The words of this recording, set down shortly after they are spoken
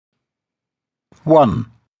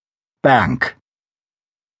1. Bank.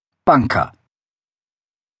 Banca.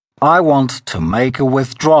 I want to make a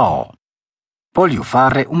withdrawal. Voglio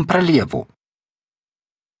fare un prelievo.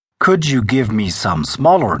 Could you give me some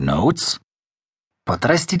smaller notes?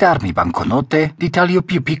 Potresti darmi banconote di taglio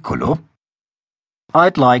più piccolo?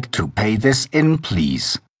 I'd like to pay this in,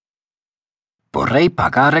 please. Vorrei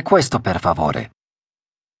pagare questo per favore.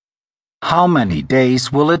 How many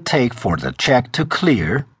days will it take for the check to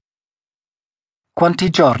clear? Quanti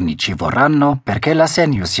giorni ci vorranno perché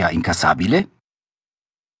l'assegno sia incassabile?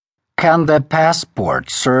 Can the passport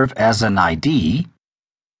serve as an ID?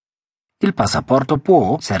 Il passaporto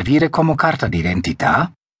può servire come carta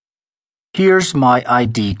d'identità? Here's my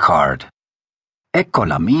ID card. Ecco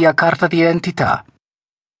la mia carta d'identità.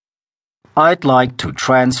 I'd like to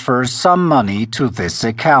transfer some money to this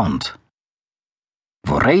account.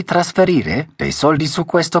 Vorrei trasferire dei soldi su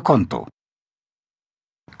questo conto.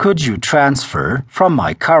 Could you transfer from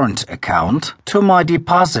my current account to my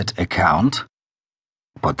deposit account?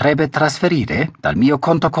 Potrebbe trasferire dal mio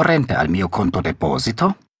conto corrente al mio conto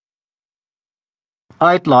deposito?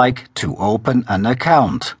 I'd like to open an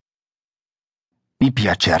account. Mi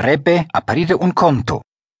piacerebbe aprire un conto.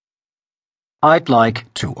 I'd like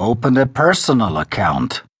to open a personal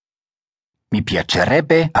account. Mi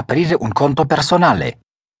piacerebbe aprire un conto personale.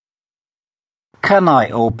 Can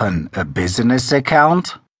I open a business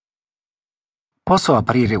account? Posso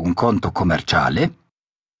aprire un conto commerciale?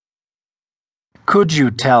 Could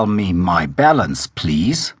you tell me my balance,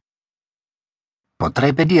 please?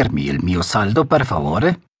 Potrebbe dirmi il mio saldo, per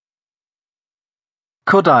favore?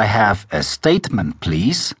 Could I have a statement,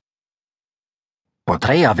 please?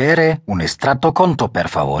 Potrei avere un estratto conto, per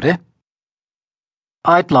favore?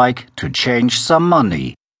 I'd like to change some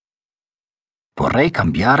money. Vorrei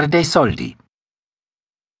cambiare dei soldi.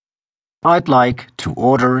 I'd like to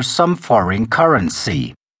order some foreign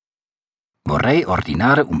currency. Vorrei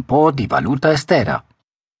ordinare un po' di valuta estera.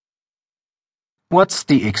 What's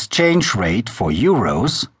the exchange rate for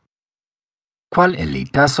euros? Qual è il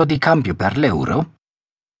tasso di cambio per l'euro?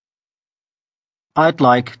 I'd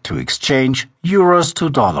like to exchange euros to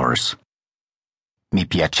dollars. Mi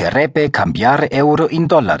piacerebbe cambiare euro in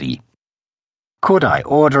dollari. Could I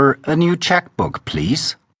order a new checkbook,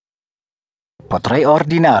 please? Potrei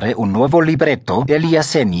ordinare un nuovo libretto degli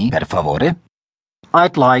assegni, per favore?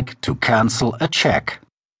 I'd like to cancel a check.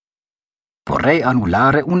 Vorrei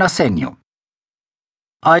annullare un assegno.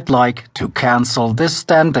 I'd like to cancel this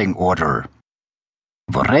standing order.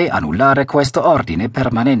 Vorrei annullare questo ordine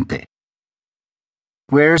permanente.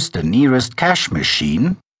 Where's the nearest cash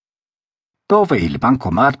machine? Dove il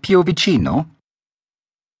bancomat più vicino?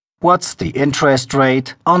 What's the interest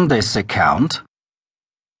rate on this account?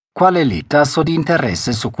 Qual è il tasso di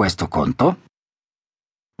interesse su questo conto?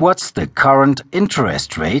 What's the current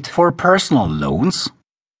interest rate for personal loans?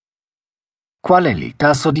 Qual è il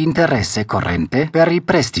tasso di interesse corrente per i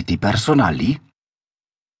prestiti personali?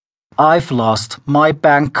 I've lost my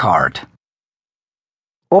bank card.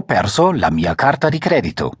 Ho perso la mia carta di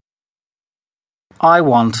credito. I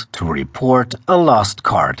want to report a lost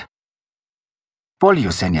card.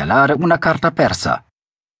 Voglio segnalare una carta persa.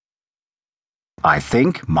 I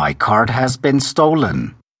think my card has been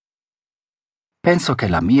stolen. Penso che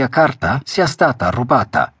la mia carta sia stata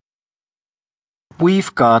rubata.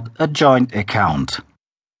 We've got a joint account.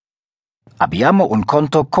 Abbiamo un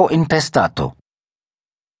conto cointestato.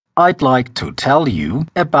 I'd like to tell you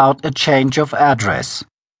about a change of address.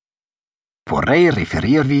 Vorrei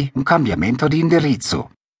riferirvi un cambiamento di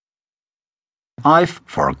indirizzo. I've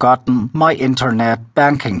forgotten my internet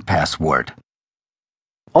banking password.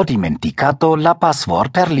 Ho dimenticato la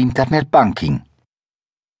password per l'internet banking.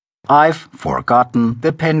 I've forgotten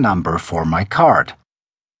the PIN number for my card.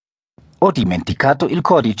 Ho dimenticato il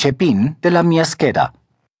codice PIN della mia scheda.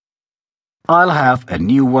 I'll have a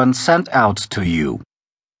new one sent out to you.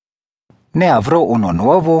 Ne avrò uno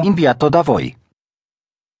nuovo inviato da voi.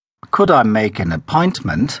 Could I make an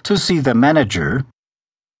appointment to see the manager?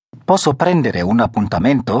 Posso prendere un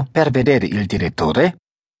appuntamento per vedere il direttore?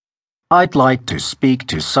 I'd like to speak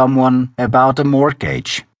to someone about a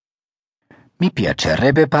mortgage. Mi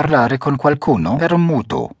piacerebbe parlare con qualcuno per un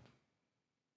mutuo.